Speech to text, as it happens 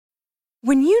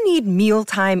When you need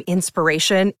mealtime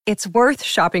inspiration, it's worth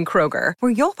shopping Kroger,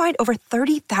 where you'll find over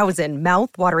 30,000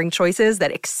 mouth-watering choices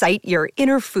that excite your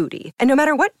inner foodie. And no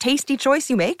matter what tasty choice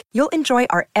you make, you'll enjoy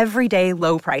our everyday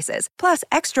low prices, plus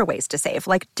extra ways to save,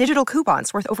 like digital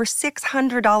coupons worth over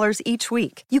 $600 each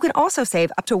week. You can also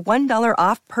save up to $1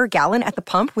 off per gallon at the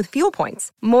pump with fuel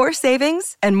points. More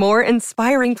savings and more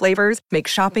inspiring flavors make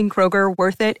shopping Kroger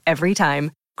worth it every time.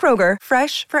 Kroger,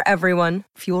 fresh for everyone.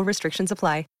 Fuel restrictions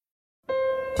apply.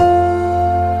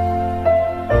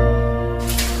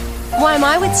 Why am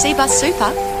I with Seabus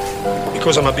Super?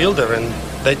 Because I'm a builder and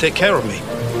they take care of me.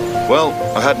 Well,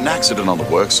 I had an accident on the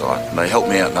worksite and they helped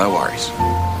me out, no worries.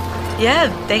 Yeah,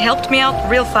 they helped me out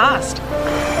real fast.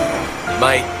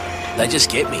 Mate, they just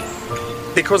get me.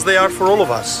 Because they are for all of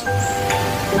us.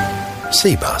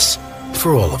 Seabus,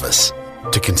 for all of us.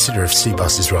 To consider if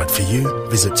Seabus is right for you,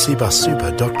 visit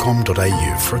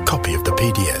cbussuper.com.au for a copy of the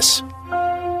PDS.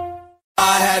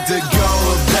 I had to go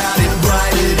about it,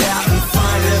 write it out and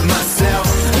find it myself.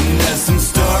 And there's some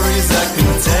stories I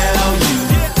can tell you.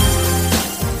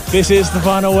 This is The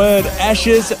Final Word.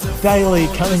 Ashes Daily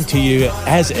coming to you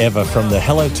as ever from the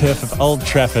Hello Turf of Old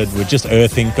Trafford. We're just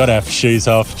earthing, got our shoes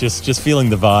off, just feeling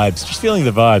the vibes. Just feeling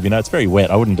the vibe. You know, it's very wet.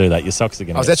 I wouldn't do that. Your socks are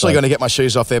going to I was actually going to get my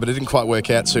shoes off there, but it didn't quite work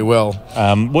out too well.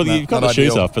 You've got the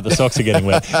shoes off, but the socks are getting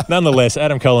wet. Nonetheless,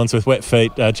 Adam Collins with Wet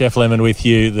Feet, Jeff Lemon with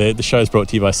you. The show's brought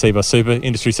to you by Seabus Super,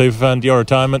 Industry Super Fund, your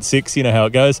retirement, 6, you know how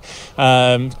it goes.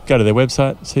 Go to their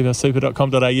website,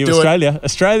 cbussuper.com.au.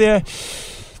 Australia.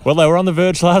 Well, they were on the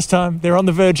verge last time. They're on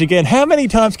the verge again. How many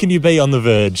times can you be on the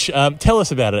verge? Tell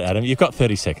us about it, Adam. You've got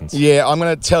 30 seconds. Yeah, I'm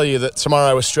going to tell you that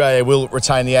tomorrow Australia will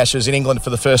retain the Ashes in England for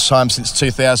the first time since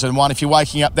 2001. If you're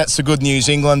waking up, that's the good news.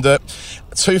 England,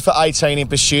 2 for 18 in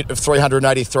pursuit of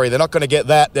 383. They're not going to get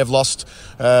that. They've lost,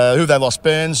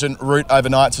 Burns and Root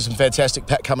overnight to some fantastic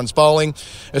Pat Cummins bowling.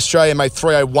 Australia made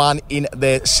 301 in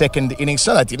their second innings.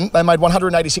 No, they didn't. They made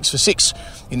 186 for 6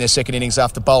 in their second innings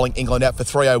after bowling England out for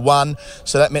 301.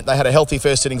 So that meant they had a healthy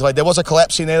first innings lead. There was a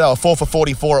collapse in there. They were 4 for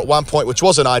 44 at one point, which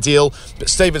wasn't ideal. But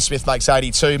Stephen Smith makes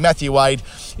 82. Matthew Wade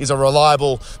is a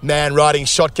reliable man riding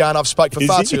shotgun. I've spoke for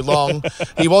far too long.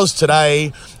 He was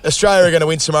today. Australia are going to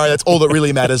win tomorrow. That's all that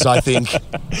really matters, I think.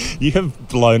 You have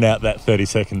blown out that 30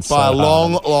 seconds by a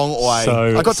long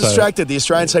way. I got distracted. The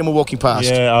Australian team were walking past.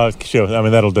 Yeah, sure. I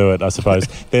mean, that'll do it, I suppose.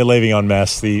 They're leaving en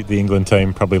masse. The England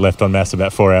team probably left en masse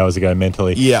about 4 hours ago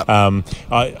mentally. Yeah.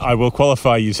 I will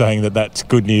qualify you saying that that's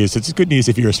good news. It's good news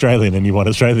if you're Australian and you want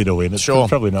Australia to win. It's sure.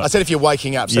 Probably not. I said if you're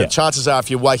waking up. So chances are if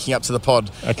you're waking up to the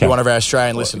pod, you're one of our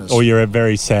Australian listeners. Or you're a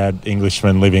very sad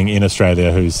Englishman living in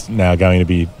Australia who's now going to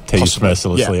be teased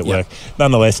mercilessly at work.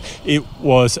 Nonetheless, it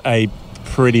was a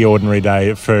pretty ordinary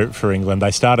day for England.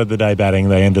 They started the day batting,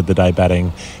 they ended the day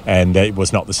batting, and it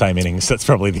was not the same innings. That's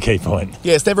probably the key point.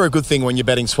 Yeah, it's never a good thing when you're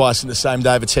batting twice in the same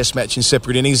day of a test match in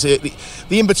separate innings. The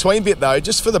in-between bit, though,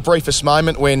 just for the briefest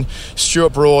moment when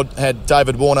Stuart Broad had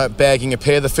David Warner bagging a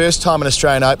pair, the first time an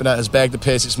Australian opener has bagged a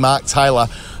pair since Mark Taylor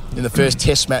in the first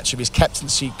test match of his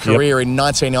captaincy career in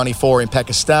 1994 in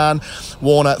Pakistan.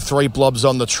 Warner, 3 blobs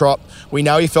on the trot. We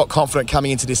know he felt confident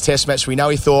coming into this test match. We know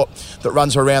he thought that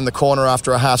runs were around the corner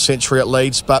after a half century at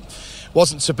Leeds, but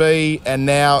wasn't to be, and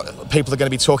now people are going to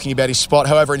be talking about his spot.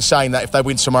 However, in saying that, if they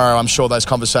win tomorrow, I'm sure those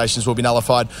conversations will be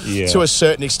nullified to a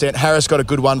certain extent. Harris got a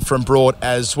good one from Broad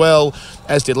as well,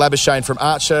 as did Labuschagne from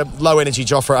Archer. Low energy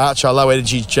Jofra Archer, low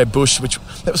energy Jeb Bush, which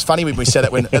that was funny when we said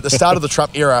that when at the start of the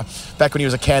Trump era, back when he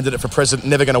was a candidate for president,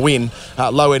 never going to win,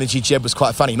 low energy Jeb was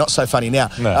quite funny. Not so funny now.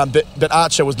 No. But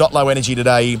Archer was not low energy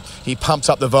today. He pumped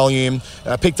up the volume,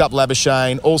 picked up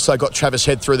Labuschagne, also got Travis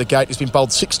Head through the gate. He's been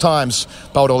bowled 6 times,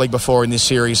 bowled all league before in this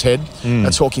series, Head. A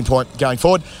talking point going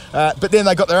forward. But then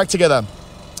they got their act together.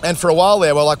 And for a while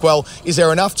there, we're like, well, is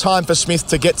there enough time for Smith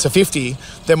to get to 50?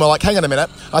 Then we're like, hang on a minute,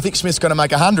 I think Smith's going to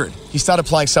make 100. He started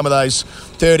playing some of those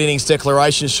third innings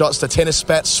declaration shots, the tennis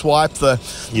bat swipe, the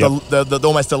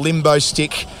almost the limbo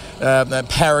stick,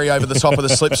 parry over the top of the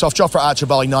slips off. Jofra Archer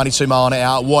bowling 92 mile an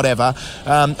hour, whatever.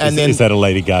 Is that a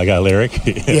Lady Gaga lyric?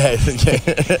 yeah.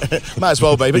 Might as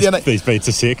well be. But these beats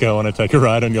are sick. I want to take a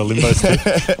ride on your limbo stick.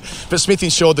 But Smith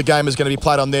ensured the game was going to be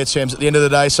played on their terms at the end of the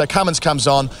day. So Cummins comes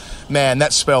on. Man,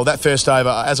 that spell, that first over,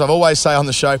 as I've always say on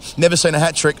the show, never seen a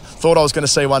hat-trick. Thought I was going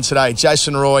to see one today.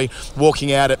 Jason Roy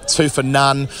walking out at 2 for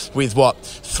none with,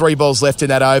 3 balls left in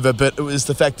that over. But it was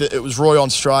the fact that it was Roy on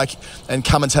strike and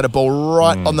Cummins had a ball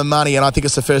right on the money, and I think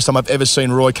it's the first time I've ever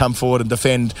seen Roy come forward and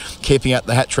defend keeping out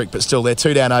the hat-trick, but still, they're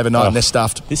 2 down overnight and they're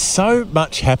stuffed. There's so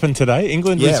much happened today.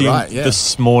 England resumed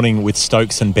this morning with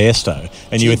Stokes and Bairstow,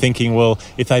 and you were thinking, well,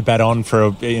 if they bat on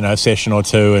for a session or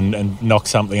two and knock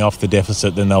something off the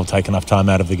deficit, then they'll take enough time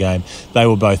out of the game. They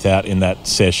were both out in that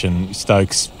session.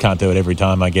 Stokes can't do it every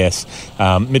time, I guess.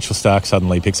 Mitchell Starc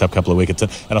suddenly picks up a couple of wickets,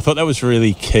 and I thought that was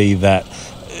really key that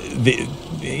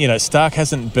Starc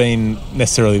hasn't been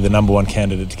necessarily the number one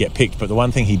candidate to get picked, but the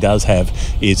one thing he does have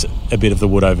is a bit of the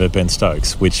wood over Ben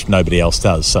Stokes, which nobody else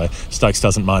does. So Stokes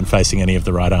doesn't mind facing any of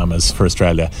the right armers for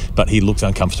Australia, but he looked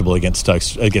uncomfortable against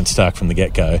Starc from the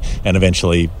get-go, and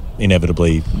eventually,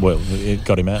 inevitably, it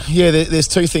got him out. Yeah, there's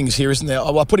two things here, isn't there?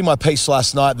 I put in my piece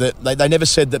last night that they never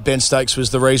said that Ben Stokes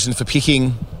was the reason for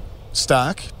picking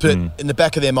Starc, but in the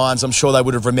back of their minds, I'm sure they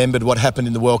would have remembered what happened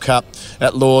in the World Cup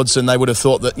at Lords, and they would have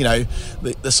thought that,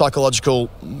 the psychological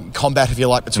combat, if you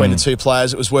like, between the two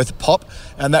players, it was worth a pop,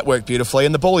 and that worked beautifully.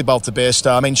 And the ball he bowled to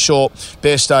Bairstow, I mean, sure,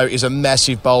 Bairstow is a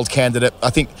massive bowled candidate. I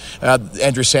think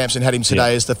Andrew Sampson had him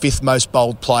today as the 5th most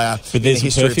bowled player in the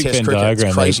history of Test cricket.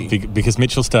 It's crazy. Because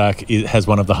Mitchell Starc has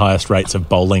one of the highest rates of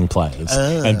bowling players,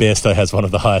 and Bairstow has one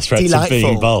of the highest rates of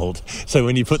being bowled. So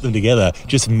when you put them together,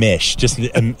 just mesh, just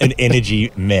an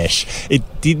energy mesh. It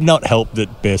did not help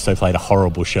that Bairstow played a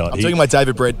horrible shot. I'm doing my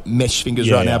David Brett mesh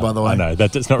fingers right now, by the way. I know.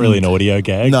 It's not really an audio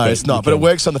gag. No, it's not. But it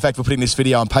works on the fact we're putting this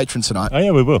video on Patreon tonight. Oh, yeah,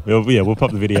 we will. We'll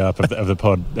pop the video up of the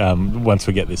pod once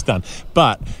we get this done.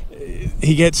 But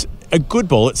he gets a good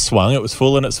ball. It swung. It was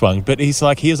full and it swung. But he's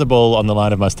like, here's a ball on the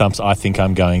line of my stumps. I think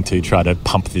I'm going to try to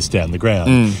pump this down the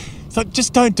ground. It's like,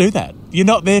 just don't do that. You're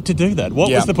not there to do that.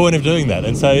 What was the point of doing that?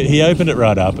 And so he opened it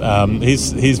right up.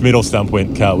 His middle stump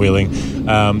went cartwheeling.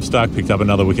 Starc picked up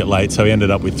another wicket late, so he ended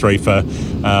up with 3 for,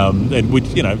 and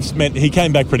which meant he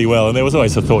came back pretty well. And there was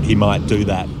always a thought he might do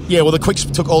that. Yeah, well, the Quicks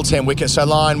took all 10 wickets, so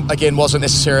Lyon again wasn't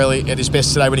necessarily at his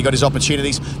best today when he got his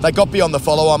opportunities. They got beyond the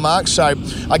follow-on mark, so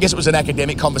I guess it was an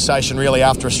academic conversation really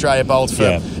after Australia bowled for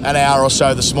an hour or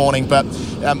so this morning. But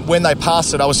when they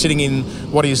passed it, I was sitting in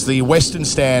what is the Western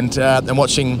stand and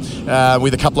watching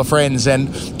with a couple of friends,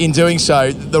 and in doing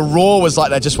so, the roar was like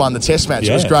they just won the Test match.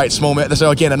 It was great. So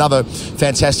again, another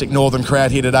fantastic Northern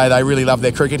crowd here today. They really love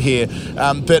their cricket here.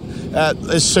 But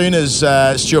as soon as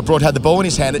Stuart Broad had the ball in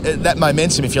his hand, that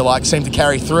momentum, if you like, seemed to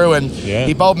carry through, and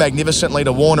he bowled magnificently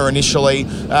to Warner initially.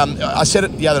 I said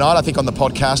it the other night, I think, on the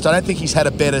podcast. I don't think he's had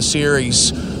a better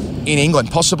series in England,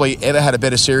 possibly ever had a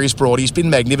better series, Broad. He's been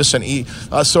magnificent.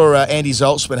 I saw Andy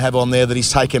Zaltzman have on there that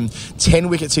he's taken 10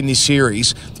 wickets in this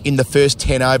series in the first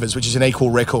 10 overs, which is an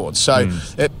equal record. So,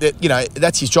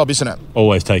 that's his job, isn't it?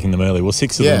 Always taking them early. Well,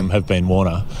 6 of them have been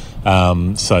Warner.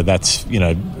 So that's,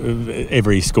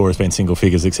 every score has been single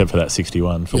figures except for that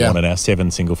 61 for Warner now. 7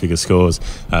 single figure scores,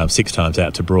 6 times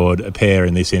out to Broad, a pair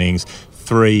in this innings,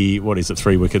 3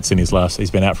 wickets in his last. He's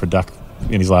been out for a duck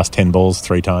in his last 10 balls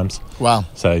 3 times. Wow.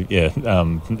 So,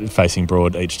 facing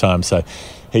Broad each time. So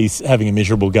he's having a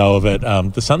miserable go of it.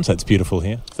 The sunset's beautiful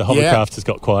here. The hovercraft has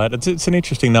got quiet. It's an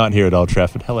interesting night here at Old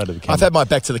Trafford. Hello to the camera. I've had my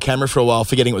back to the camera for a while,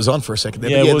 forgetting it was on for a second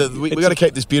there. Yeah, we've got to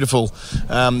keep this beautiful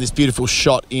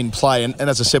shot in play. And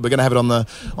as I said, we're going to have it on the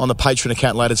Patreon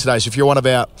account later today. So if you're one of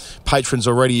our patrons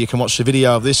already, you can watch the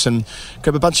video of this and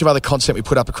grab a bunch of other content we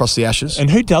put up across the Ashes. And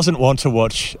who doesn't want to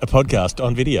watch a podcast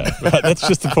on video? Right? That's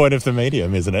just the point of the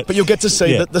medium, isn't it? But you'll get to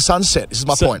see the sunset. This is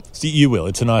my point. You will.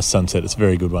 It's a nice sunset. It's a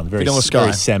very good one. Very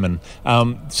salmon.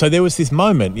 So there was this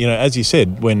moment, as you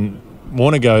said, when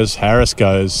Warner goes, Harris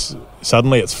goes,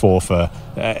 suddenly it's 4 for,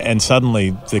 and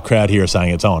suddenly the crowd here are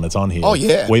saying it's on here. Oh,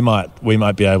 yeah. We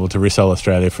might be able to resell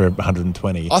Australia for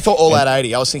 120. I thought all out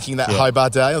 80. I was thinking that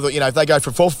Hobart day. I thought, if they go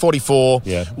for 4 for 44,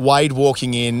 Wade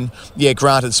walking in,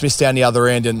 granted, Smith's down the other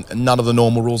end and none of the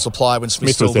normal rules apply when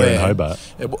Smith's still there. In Hobart.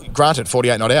 Granted,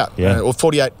 48 not out. Or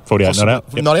 48 not out.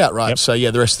 Yep. Not out, right. Yep. So,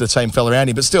 the rest of the team fell around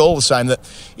him. But still, all the same, that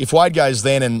if Wade goes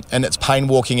then and it's Payne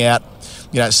walking out,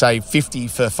 say 50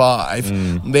 for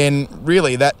 5, then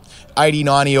really that 80,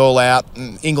 90 all out,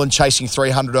 England chasing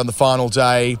 300 on the final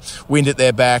day, wind at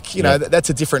their back, that's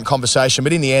a different conversation.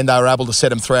 But in the end, they were able to set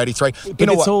him 383. But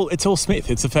it's all Smith.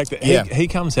 It's the fact that he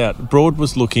comes out, Broad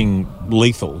was looking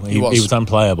lethal. He was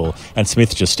unplayable. And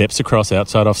Smith just steps across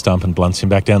outside off stump and blunts him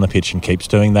back down the pitch and keeps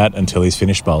doing that until he's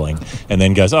finished bowling. And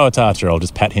then goes, it's Archer, I'll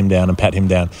just pat him down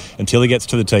until he gets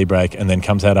to the tea break, and then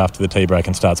comes out after the tea break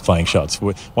and starts playing shots.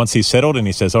 Once he's settled and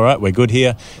he says, all right, we're good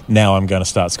here, now I'm going to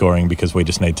start scoring because we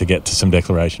just need to get to some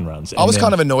declaration runs. I was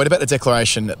kind of annoyed about the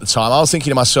declaration at the time. I was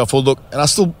thinking to myself, well, look, and I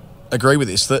still agree with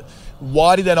this, that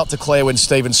why did they not declare when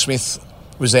Stephen Smith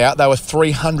was out. They were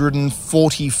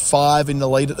 345 in the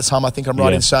lead at the time, I think I'm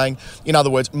right in saying. In other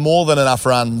words, more than enough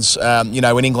runs,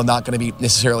 when England aren't going to be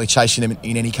necessarily chasing them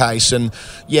in any case. And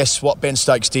yes, what Ben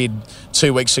Stokes did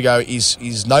 2 weeks ago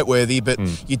is noteworthy, but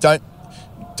you don't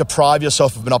deprive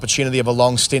yourself of an opportunity of a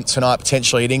long stint tonight,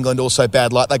 potentially at England. Also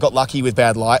bad light. They got lucky with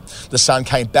bad light. The sun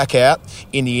came back out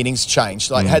in the innings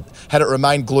changed. Had it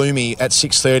remained gloomy at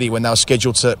 6:30 when they were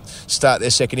scheduled to start their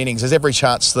second innings, there's every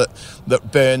chance that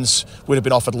Burns would have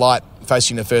been offered light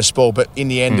facing the first ball, but in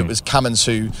the end it was Cummins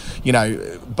who,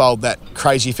 bowled that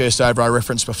crazy first over I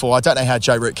referenced before. I don't know how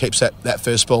Joe Root keeps that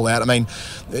first ball out. I mean,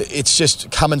 it's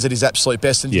just Cummins at his absolute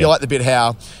best. And you like the bit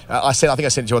how I think I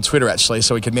sent it to you on Twitter actually,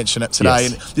 so we could mention it today.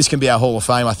 Yes. And this can be our Hall of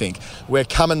Fame, I think, where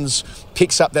Cummins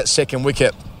picks up that second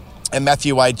wicket. And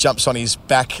Matthew Wade jumps on his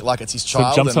back like it's his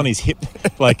child. So jumps on his hip,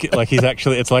 like he's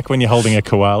actually. It's like when you're holding a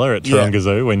koala at Taronga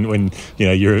Zoo when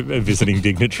you're a visiting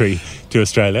dignitary to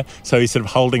Australia. So he's sort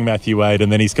of holding Matthew Wade, and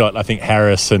then he's got, I think,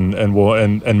 Harris and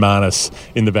Manus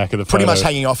in the back of the photo. Pretty much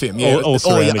hanging off him. All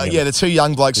surrounding him. Yeah, the two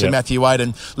young blokes are Matthew Wade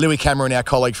and Louis Cameron, our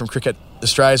colleague from Cricket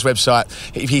Australia's website.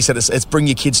 He said it's Bring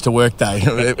Your Kids to Work Day.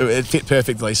 It fit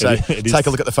perfectly. So take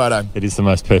a look at the photo. It is the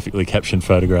most perfectly captioned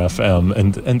photograph,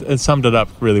 and summed it up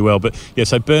really well. But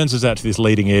so Burns was out to this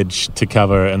leading edge to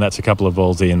cover, and that's a couple of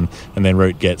balls in, and then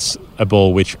Root gets a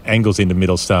ball which angles into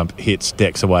middle stump, hits,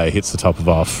 decks away, hits the top of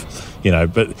off.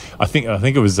 But I think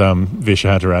it was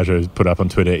Vishahataraja who put up on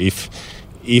Twitter,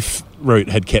 if Root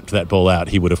had kept that ball out,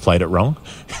 he would have played it wrong.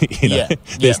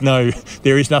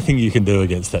 There is nothing you can do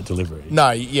against that delivery. No,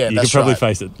 you could probably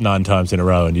face it 9 times in a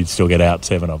row and you'd still get out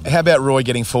 7 of them. How about Roy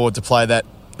getting forward to play that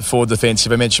forward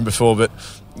defensive I mentioned before, but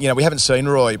we haven't seen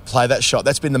Roy play that shot.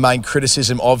 That's been the main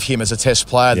criticism of him as a test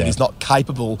player, that he's not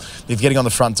capable of getting on the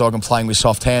front dog and playing with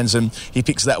soft hands, and he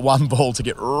picks that one ball to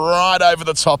get right over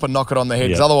the top and knock it on the head,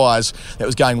 because otherwise it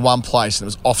was going one place and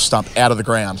it was off stump out of the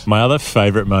ground. My other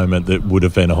favourite moment that would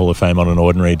have been a Hall of Fame on an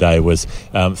ordinary day was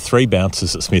 3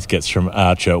 bounces that Smith gets from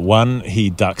Archer. One,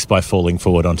 he ducks by falling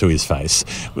forward onto his face.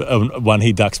 One,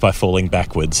 he ducks by falling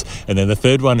backwards. And then the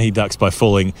third one, he ducks by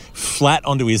falling flat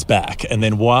onto his back, and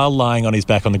then while lying on his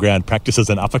back on the ground practices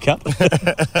an uppercut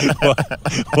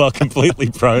while completely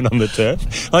prone on the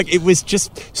turf. Like, it was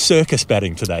just circus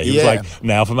batting today. He was like,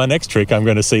 now for my next trick, I'm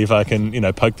going to see if I can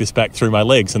poke this back through my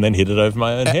legs and then hit it over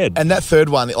my own head. And that third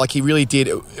one, like, he really did,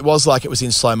 it was like it was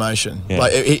in slow motion.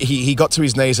 Like, he got to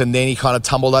his knees and then he kind of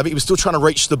tumbled over. He was still trying to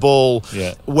reach the ball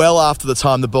well after the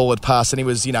time the ball had passed, and he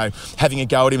was having a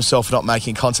go at himself, not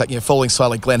making contact, falling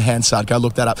slowly. Glenn Hansard, go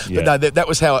look that up. But no, that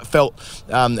was how it felt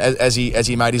as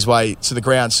he made his way to the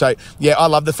ground. So I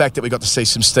love the fact that we got to see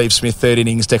some Steve Smith third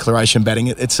innings declaration batting.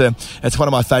 It's one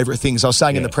of my favourite things. I was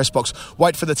saying in the press box,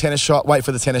 wait for the tennis shot.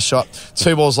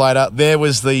 2 balls later, there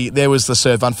was the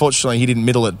serve. Unfortunately, he didn't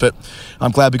middle it, but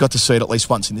I'm glad we got to see it at least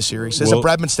once in the series. There's a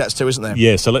Bradman stats too, isn't there?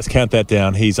 Yeah, so let's count that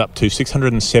down. He's up to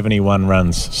 671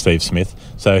 runs, Steve Smith.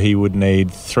 So he would need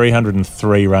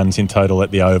 303 runs in total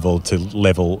at the Oval to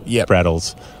level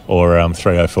Braddles, or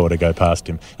 304 to go past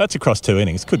him. That's across 2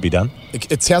 innings. Could be done.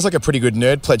 It sounds like a pretty good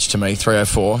nerd pledge to me,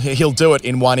 304. He'll do it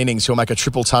in 1 innings. He'll make a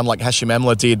triple ton like Hashim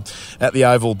Amla did at the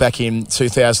Oval back in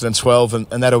 2012,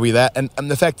 and that'll be that.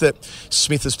 And the fact that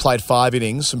Smith has played 5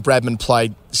 innings and Bradman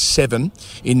played 7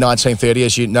 in 1930,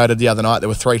 as you noted the other night, there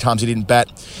were 3 times he didn't bat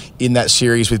in that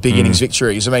series with big innings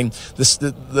victories. I mean, it's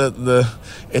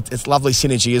lovely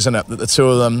synergy, isn't it? That the two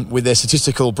of them, with their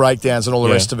statistical breakdowns and all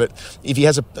the rest of it, if he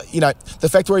has the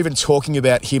fact we're even talking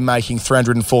about him making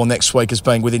 304 next week as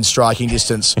being within striking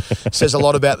distance says a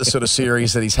lot about the sort of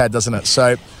series that he's had, doesn't it?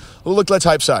 So, well, look, let's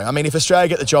hope so. I mean, if Australia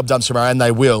get the job done tomorrow, and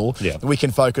they will, we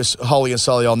can focus wholly and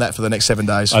solely on that for the next 7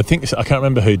 days. I can't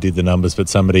remember who did the numbers, but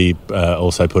somebody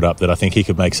also put up that I think he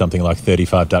could make something like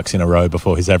 35 ducks in a row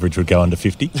before his average would go under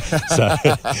 50. So,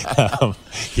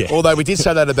 Although we did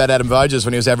say that about Adam Voges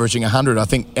when he was averaging 100. I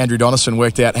think Andrew Donaldson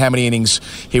worked out how many innings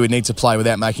he would need to play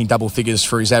without making double figures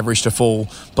for his average to fall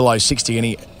below 60,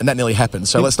 and that nearly happened.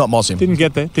 So let's not moz him. Didn't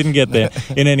get there.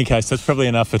 In any case, that's probably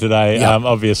enough for today.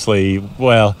 Obviously,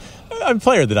 a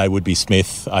player of the day would be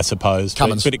Smith, I suppose.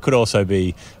 Cummins. But it could also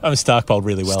be... Stark bowled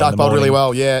really well in the morning. Stark bowled really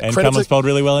well, yeah. And Cummins bowled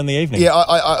really well in the evening.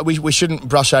 Yeah, we shouldn't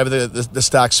brush over the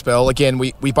Stark spell. Again,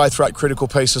 we both wrote critical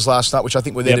pieces last night, which I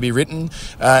think were there to be written.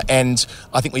 And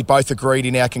I think we both agreed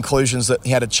in our conclusions that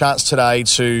he had a chance today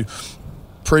to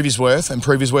prove his worth, and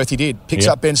prove his worth he did. Picks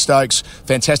up Ben Stokes,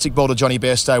 fantastic ball to Johnny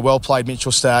Bairstow, well played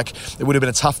Mitchell Stark. It would have been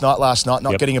a tough night last night,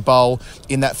 not getting a bowl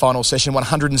in that final session.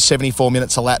 174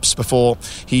 minutes elapsed before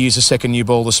he used a second new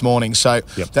ball this morning. So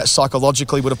that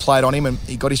psychologically would have played on him, and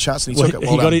he got his chance and he took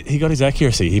it. He got his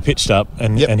accuracy. He pitched up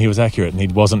and he was accurate,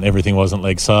 and everything wasn't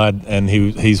leg side, and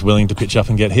he's willing to pitch up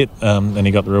and get hit, and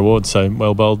he got the reward. So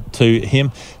well bowled to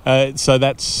him. So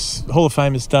that's Hall of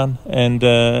Fame is done, and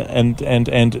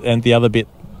the other bit,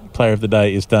 Player of the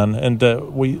Day, is done, and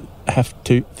we have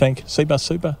to thank Seabus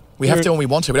Super. We have to and we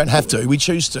want to. We don't have to. We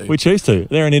choose to. We choose to.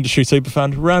 They're an industry super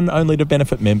fund run only to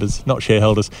benefit members, not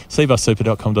shareholders.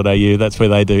 Seabussuper.com.au, that's where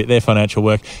they do their financial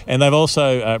work. And they've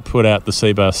also put out the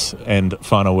Seabus and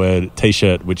Final Word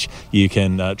T-shirt, which you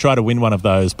can try to win one of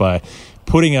those by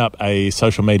putting up a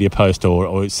social media post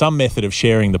or some method of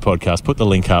sharing the podcast. Put the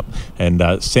link up and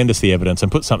send us the evidence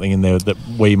and put something in there that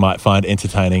we might find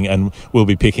entertaining, and we'll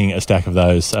be picking a stack of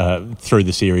those through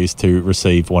the series to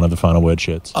receive one of the Final Word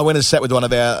shirts. I went and sat with one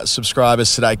of our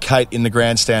subscribers today, Kate, in the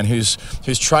grandstand, who's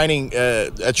training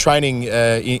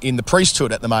in the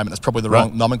priesthood at the moment. That's probably the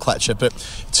wrong nomenclature, but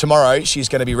tomorrow she's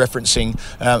going to be referencing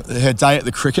her day at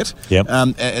the cricket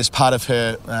as part of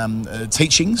her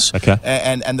teachings. Okay.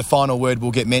 And the Final Word will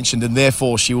get mentioned, and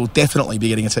therefore she will definitely be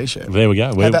getting a T-shirt. There we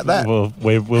go. How about that?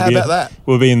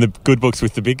 We'll be in the good books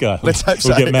with the big guy. Let's hope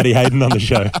We'll get Matty Hayden on the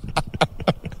show.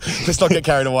 Let's not get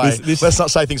carried away. Let's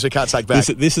not say things we can't take back.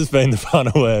 This has been the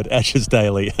Final Word, Ashes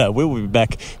Daily. We'll be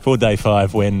back for day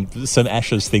 5 when some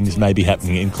Ashes things may be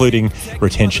happening, including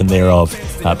retention thereof.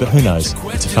 But who knows?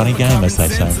 It's a funny game, as they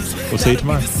say. We'll see you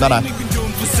tomorrow. No.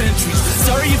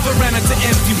 Sorry if I ran into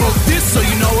empty, wrote this so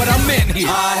you know what I meant here.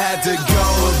 I had to go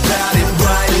about it,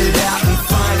 write it out and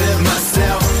find it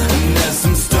myself. And there's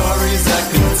some stories I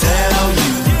can tell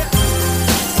you.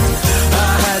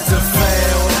 I had to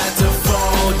fail, had to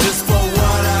fall just for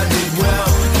what I did well.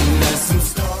 And there's some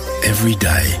stories. Every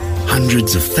day,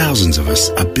 hundreds of thousands of us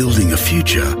are building a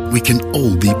future we can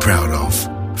all be proud of.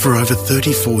 For over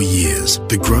 34 years,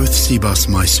 the Growth Seabus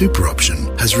My Super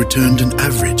option has returned an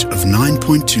average of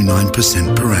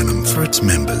 9.29% per annum for its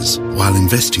members, while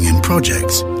investing in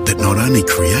projects that not only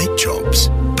create jobs,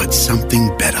 but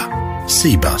something better.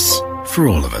 Seabus, for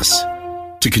all of us.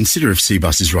 To consider if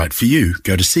Seabus is right for you,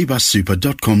 go to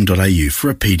seabussuper.com.au for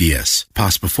a PDS.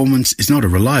 Past performance is not a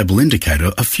reliable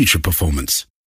indicator of future performance.